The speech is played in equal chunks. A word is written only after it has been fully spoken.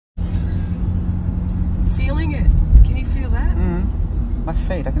My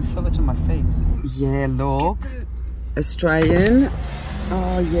feet, I can feel it on my feet. Yeah, look. Australian,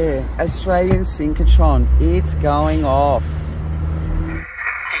 oh yeah, Australian Synchrotron. It's going off.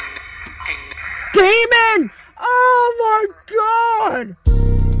 Demon! Oh my God!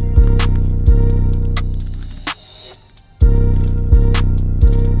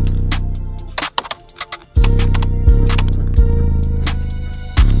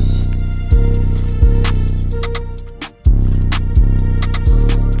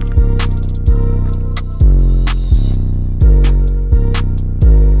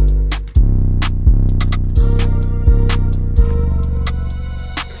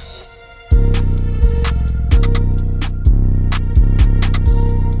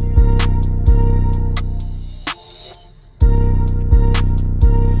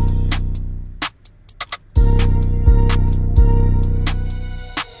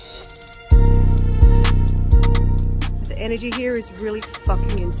 Energy here is really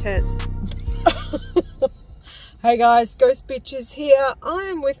fucking intense. Hey guys, Ghost Bitches here. I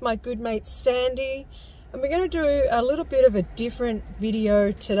am with my good mate Sandy and we're going to do a little bit of a different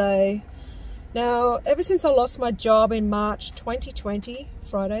video today. Now, ever since I lost my job in March 2020,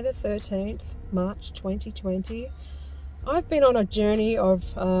 Friday the 13th, March 2020, I've been on a journey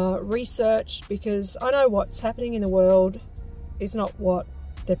of research because I know what's happening in the world is not what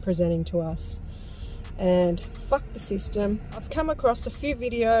they're presenting to us. And fuck the system. I've come across a few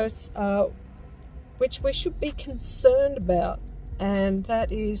videos which we should be concerned about, and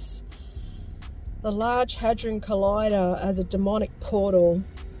that is the Large Hadron Collider as a demonic portal.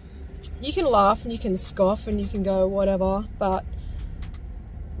 You can laugh and you can scoff and you can go whatever, but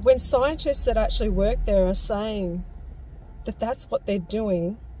when scientists that actually work there are saying that that's what they're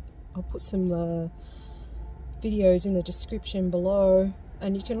doing, I'll put some videos in the description below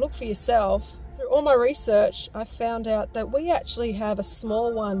and you can look for yourself. Through all my research, I found out that we actually have a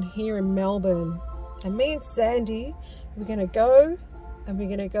small one here in Melbourne. And me and Sandy, we're going to go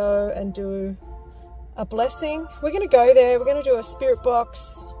and do a blessing. We're going to go there, we're going to do a spirit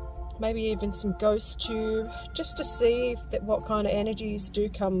box, maybe even some ghost tube, just to see if what kind of energies do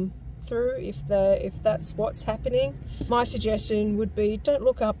come through, if that's what's happening. My suggestion would be don't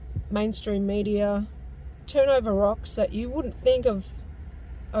look up mainstream media, turn over rocks that you wouldn't think of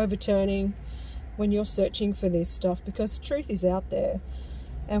overturning when you're searching for this stuff, because the truth is out there.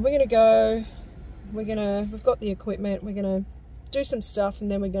 And we're gonna go, we've got the equipment, we're gonna do some stuff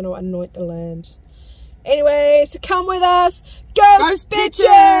and then we're gonna anoint the land. Anyway, so come with us, Ghost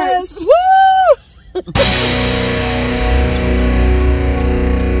Bitches! Woo!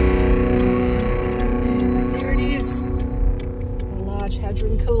 There it is, the Large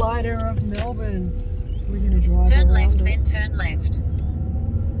Hadron Collider of Melbourne. We're gonna drive Turn around left, it. then turn left.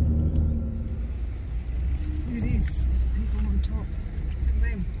 There's people on top. Look at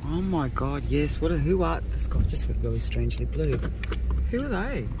them. Oh my God, yes. Who are the sky just got really strangely blue? Who are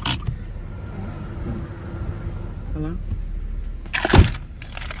they? Hello?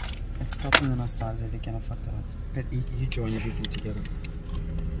 It stopped and then I started it again. I fucked it up. But you join everything together.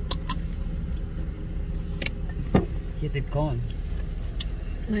 Yeah, they're gone.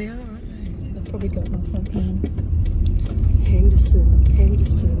 They are, aren't they? They've probably got my fucking Henderson.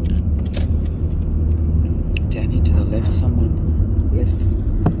 Danny to the left, someone. Yes.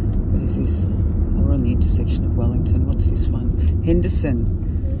 What is this? Oh, we're on the intersection of Wellington. What's this one? Henderson.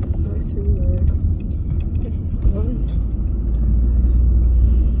 Go through road. This is the one.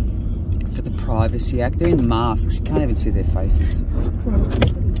 For the Privacy Act. They're in masks. You can't even see their faces.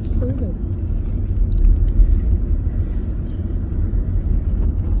 Prove it.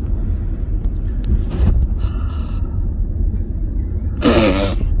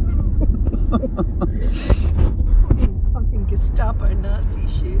 Fucking Gestapo Nazi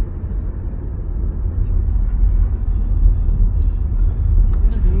shit.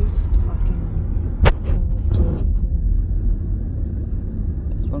 What are these fucking cars doing?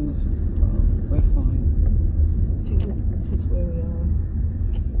 As long as we're fine. This is where we are.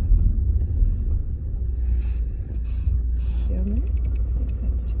 Down there? I think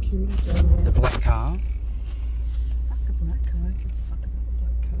that's security down there. The black car. Fuck the black car. I give a fuck about the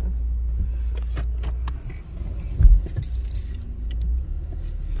black car.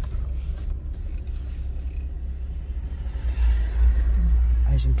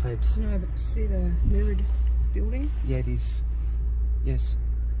 Asian plebs. No, but see the mirrored building? Yeah, it is. Yes.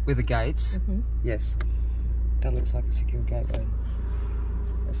 With the gates? Yes. That looks like a secure gateway.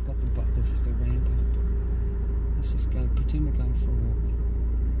 That's got the veranda. Let's just go. Pretend we're going for a walk.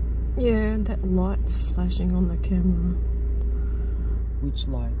 Yeah, and that light's flashing on the camera. Which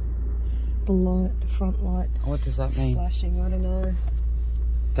light? The light, the front light. What does that It's mean? flashing, I don't know.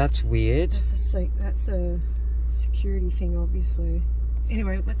 That's weird. That's a security thing, obviously.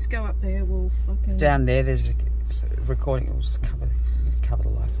 Anyway, let's go up there. We'll fucking... Down there, there's a recording. We'll just cover the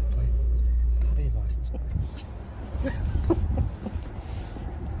license plate. Cover your license plate.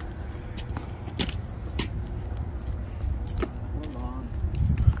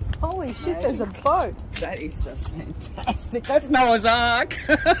 Holy shit, there's a boat. That is just fantastic. That's Noah's Ark.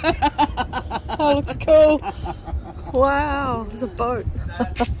 Oh, looks cool. Wow, there's a boat.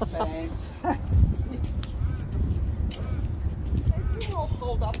 Fantastic. If you all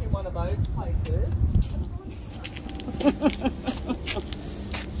hold up in one of those places.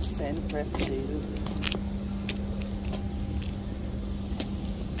 Send breath, Jesus.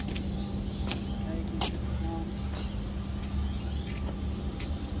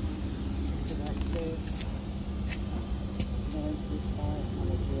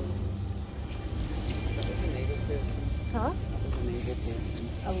 Huh? That was an evil person.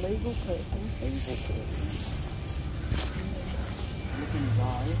 A legal person? Evil person. Look in his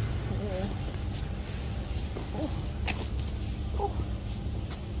eyes. Yeah. Oh. Oh.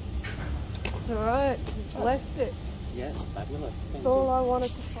 It's alright. Blessed it. Yes, fabulous. That's all I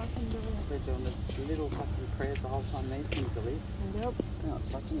wanted to fucking do. We're doing the little fucking prayers the whole time these things are lit. Yep. They're not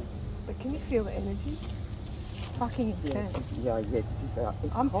touching us. But can you feel the energy? It's fucking intense. Yeah, did you feel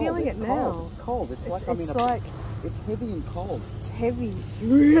it? I'm feeling it now. It's cold. It's like it's heavy and cold. It's heavy. It's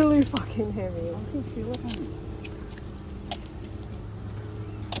really fucking heavy. I can feel it.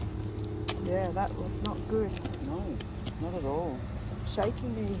 Yeah, that was not good. No, not at all.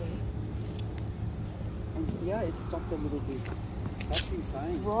 Shaking even. And yeah, it stopped a little bit. That's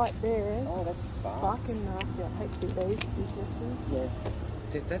insane. Right there. Oh, that's fucked. Fucking nasty. I hate to be these businesses. Yeah.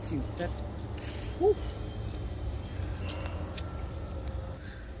 That's. Whew.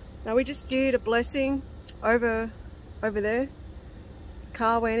 Now we just did a blessing over there.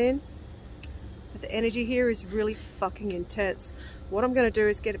 Car went in. But the energy here is really fucking intense. What I'm going to do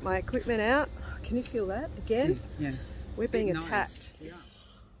is get my equipment out. Can you feel that again? Yeah. We're being attacked. Yeah.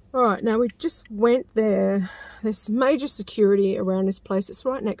 Alright, now we just went there. There's major security around this place. It's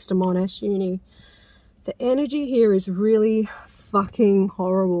right next to Monash Uni. The energy here is really fucking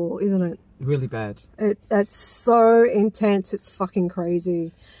horrible, isn't it? Really bad. That's so intense. It's fucking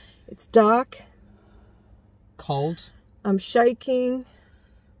crazy. It's dark. Cold. I'm shaking.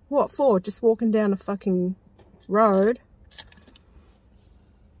 What for? Just walking down a fucking road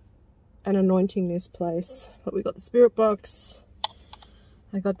and anointing this place. But we got the spirit box.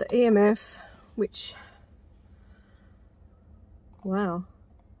 I got the EMF, which, wow,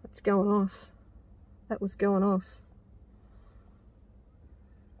 that's going off. That was going off.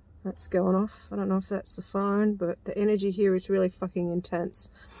 That's going off. I don't know if that's the phone, but the energy here is really fucking intense.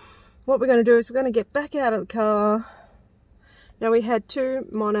 What we're going to do is we're going to get back out of the car. Now, we had two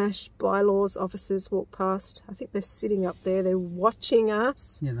Monash bylaws officers walk past. I think they're sitting up there. They're watching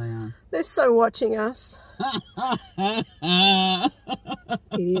us. Yeah, they are. They're so watching us.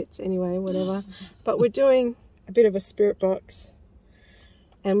 Idiots. Anyway, whatever. But we're doing a bit of a spirit box.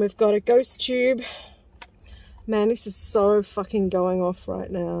 And we've got a ghost tube. Man, this is so fucking going off right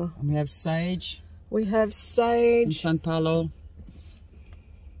now. And we have sage. We have sage. In San Paulo.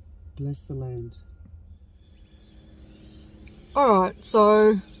 Bless the land. Alright,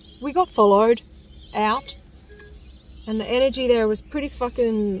 so we got followed out. And the energy there was pretty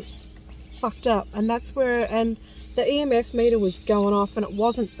fucking fucked up. And that's where, and the EMF meter was going off and it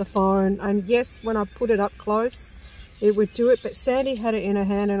wasn't the phone. And yes, when I put it up close, it would do it. But Sandy had it in her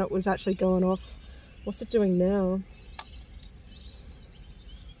hand and it was actually going off. What's it doing now?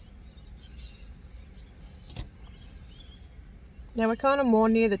 Now we're kind of more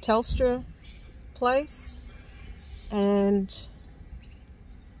near the Telstra place and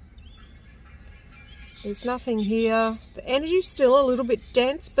there's nothing here. The energy's still a little bit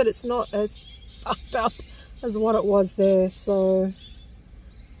dense, but it's not as fucked up as what it was there. So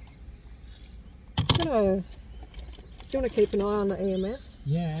do you want to keep an eye on the EMF?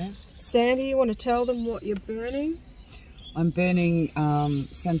 Yeah. Sandy, you want to tell them what you're burning? I'm burning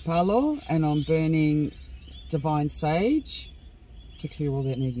San Paulo and I'm burning divine sage to clear all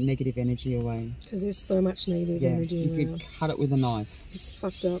that negative energy away. Because there's so much negative energy you around. could cut it with a knife. It's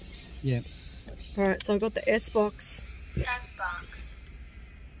fucked up. Yeah. Alright, so I've got the S box. S box.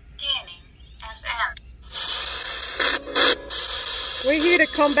 Scanning FM. We're here to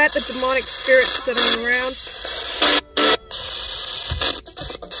combat the demonic spirits that are around.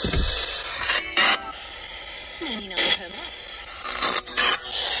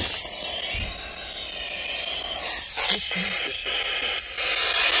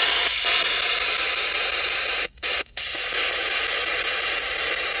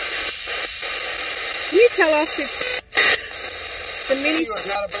 us if the mini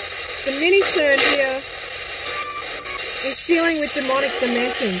CERN here is dealing with demonic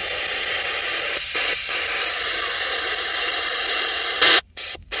dimensions.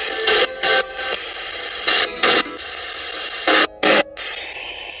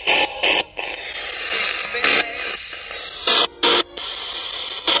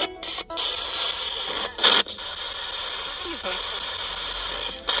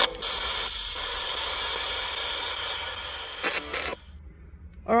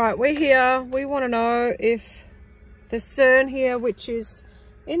 Alright, we're here. We want to know if the CERN here, which is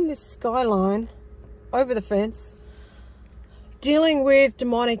in this skyline over the fence, dealing with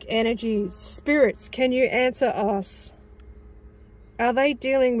demonic energies, spirits, can you answer us? Are they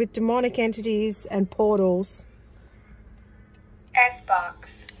dealing with demonic entities and portals? S-Box.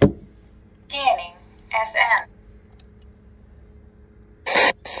 Scanning. FM.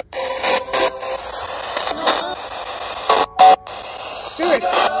 Spirits.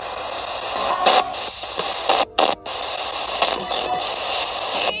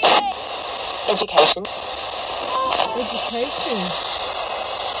 Education. Education.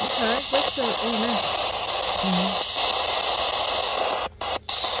 Okay, what's the EMF?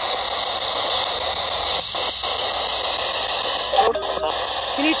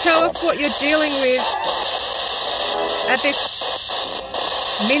 Can you tell us what you're dealing with at this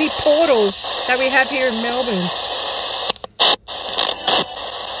mini portal that we have here in Melbourne?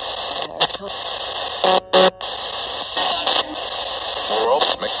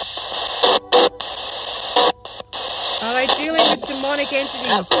 Are they dealing with demonic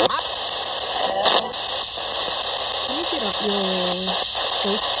entities? Can you get up your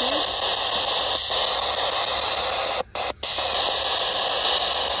ghost tube?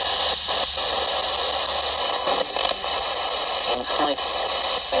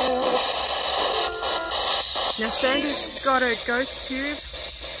 Now Sandy's got a ghost tube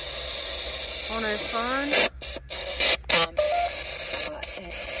on her phone.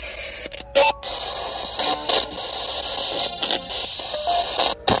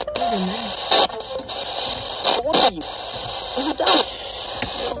 What are you? Is it done?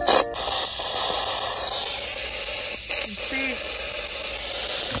 Let's see if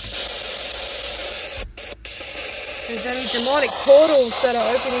there's any demonic portals that are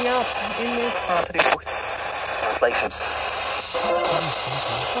opening up in this. To do with translations.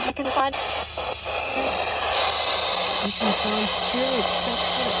 What we can find? You can find spirits, that's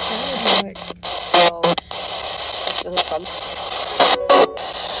what it sounded like. Oh, it's really fun.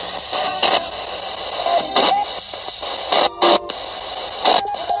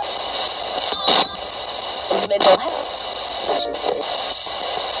 Mental health.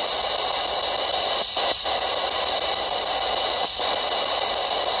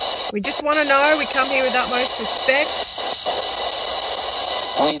 We just want to know, we come here with utmost respect.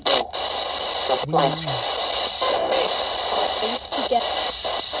 We do. Things to get.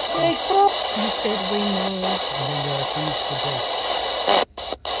 You said we know.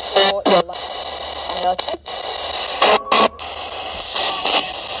 For your life. Okay.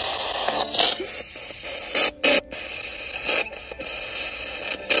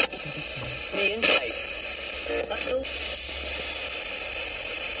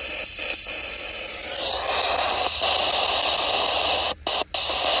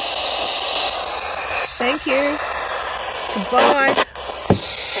 Thank you. Goodbye.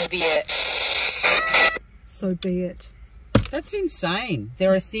 So be it. So be it. That's insane.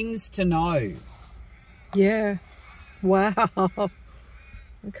 There are things to know. Yeah. Wow.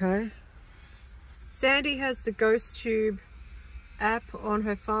 Okay. Sandy has the Ghost Tube app on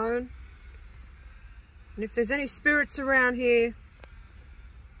her phone. And if there's any spirits around here,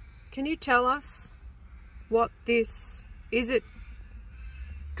 can you tell us what this is? It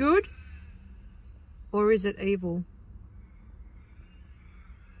good or is it evil?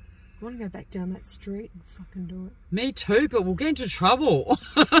 I want to go back down that street and fucking do it. Me too, but we'll get into trouble.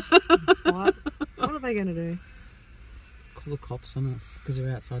 What? What are they going to do? Call the cops on us because we're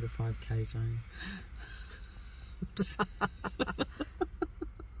outside a 5K zone.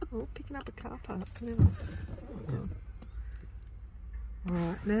 Oh, picking up a car park. Never. Oh.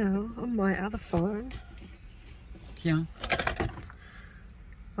 Alright, now on my other phone, Yeah.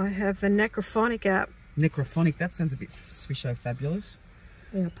 I have the Necrophonic app. Necrophonic, that sounds a bit swisho fabulous.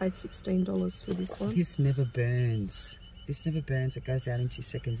 Yeah, I paid $16 for this one. This never burns. This never burns. It goes out in 2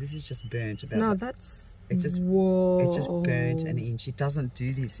 seconds. This is just burnt about. No, that's... It just burnt an inch. It doesn't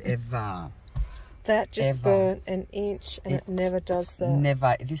do this ever. That just Ever. burnt an inch and it never does that.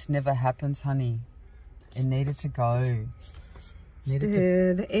 Never. This never happens, honey. It needed to go.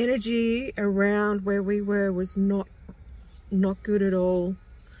 The energy around where we were was not good at all.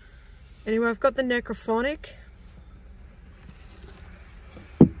 Anyway, I've got the necrophonic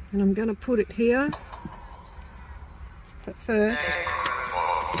and I'm going to put it here. But first,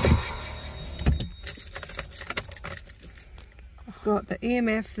 I've got the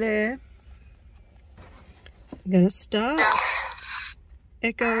EMF there. I'm going to start,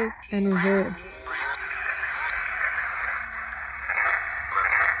 echo and reverb.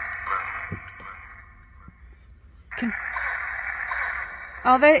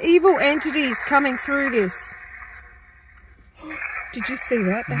 Are there evil entities coming through this? Did you see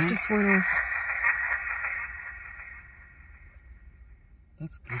that? That just went off.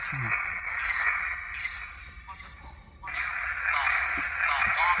 That's glitching.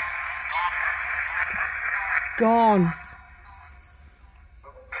 Gone.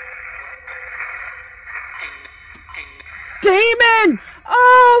 Demon!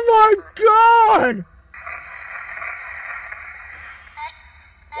 Oh my God!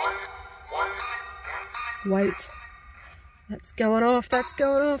 Wait. That's going off. That's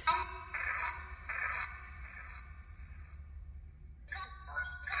going off.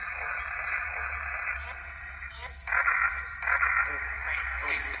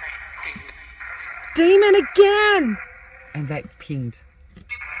 Demon again! And that pinged.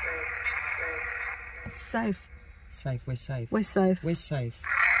 Safe. Safe, we're safe. We're safe. We're safe.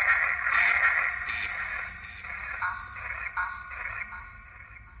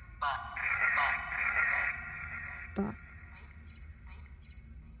 But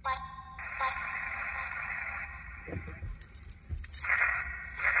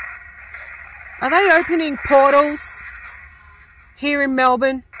are they opening portals here in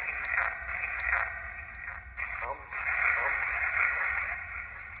Melbourne?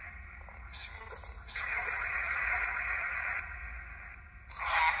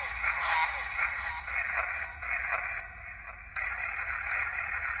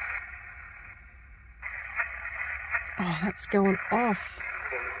 Oh, that's going off.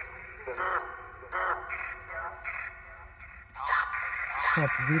 Stop.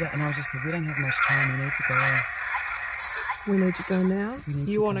 We don't have much time. We need to go. We need to go now.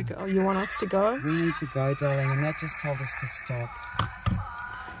 You want to go? You want us to go? We need to go, darling, and that just told us to stop.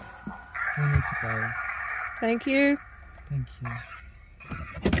 We need to go. Thank you. Thank you.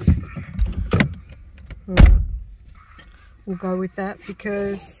 Right. We'll go with that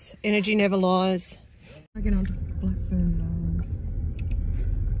because energy never lies. I get on to Blackburn Lounge.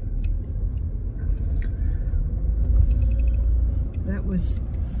 That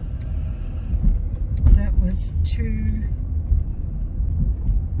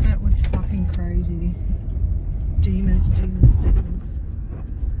was fucking crazy. Demons.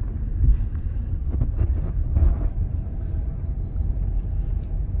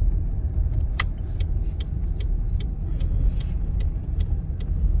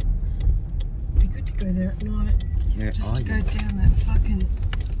 Be good to go there at night. Yeah, just to go down that fucking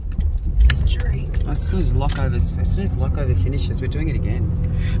street. As soon as lockover finishes, we're doing it again.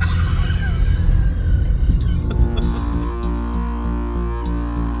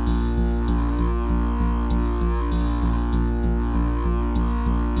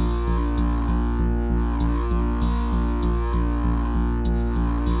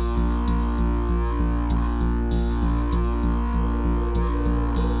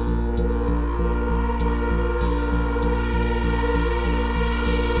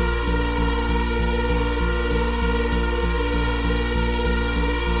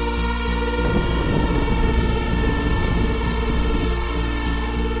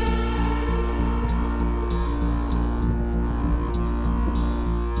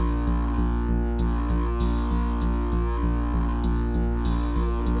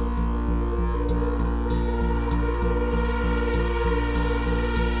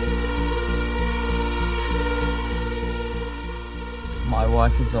 My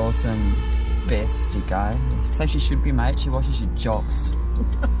wife is awesome, bestie guy. So she should be, mate. She washes your jocks.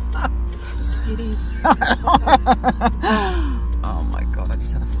 Skitties. Oh my god, I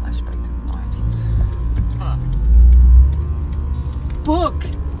just had a flashback to the 90s. Book!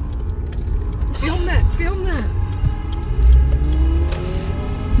 Film that, film that.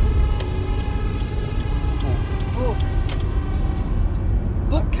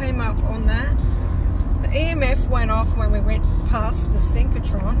 Book came up on that. The EMF went off when we went past the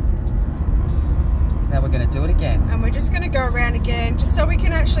Synchrotron. Now we're going to do it again. And we're just going to go around again just so we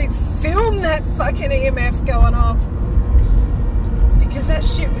can actually film that fucking EMF going off. Because that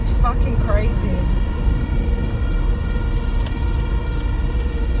shit was fucking crazy.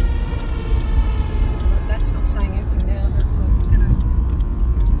 But that's not saying anything now. That we're going to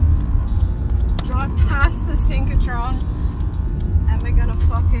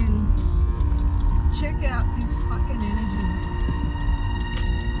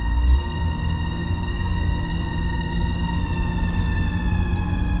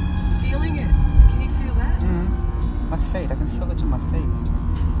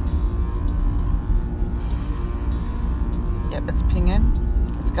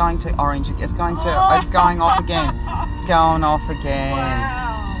going to orange. It's going to. It's going off again. It's going off again.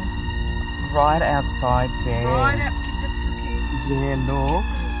 Wow. Right outside there. Right out. Get the Yeah, look.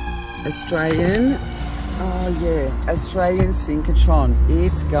 Australian. Oh yeah, Australian Synchrotron.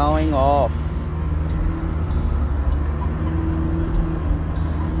 It's going off.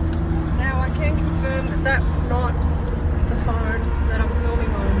 Now I can confirm that that's not the phone that I'm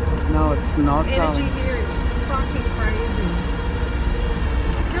filming on. No, it's not. The energy here is fucking crazy.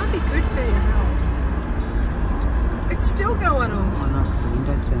 It can't be good for your health. It's still going on. Oh no, because the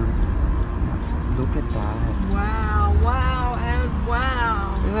window's down. Look at that. Wow, wow, and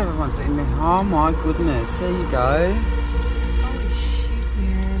wow. Everyone's in there. Oh my goodness. There you go. Holy shit,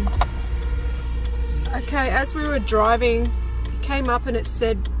 man. Okay, as we were driving, it came up and it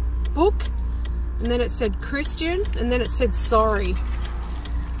said book, and then it said Christian, and then it said sorry.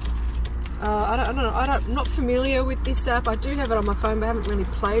 I don't know. I'm not familiar with this app. I do have it on my phone, but I haven't really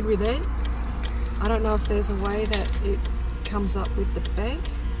played with it. I don't know if there's a way that it comes up with the bank.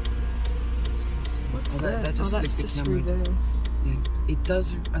 What's that? That just that's the just camera. reverse. Yeah, it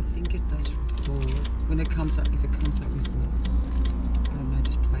does. I think it does record when it comes up. If it comes up with what? I don't know.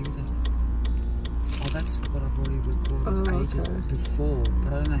 Just play with it. Oh, that's what I've already recorded ages before,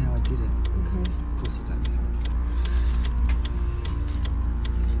 but I don't know how I did it. Okay. Of course, I don't know how I did it.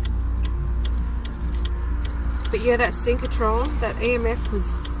 But yeah, that synchrotron, that EMF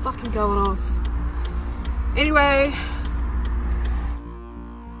was fucking going off. Anyway.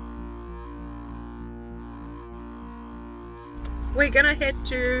 We're gonna head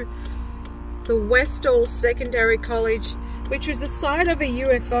to the Westall Secondary College, which was the site of a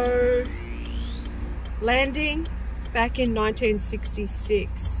UFO landing back in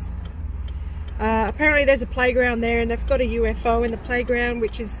 1966. Apparently there's a playground there and they've got a UFO in the playground,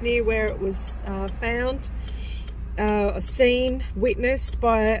 which is near where it was found. Seen, witnessed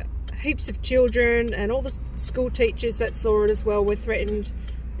by heaps of children, and all the school teachers that saw it as well were threatened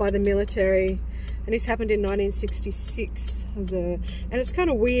by the military. And this happened in 1966. And it's kind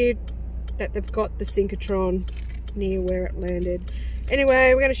of weird that they've got the synchrotron near where it landed.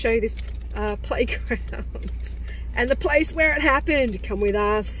 Anyway, we're going to show you this playground and the place where it happened. Come with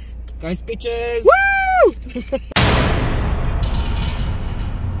us. Ghost bitches! Woo!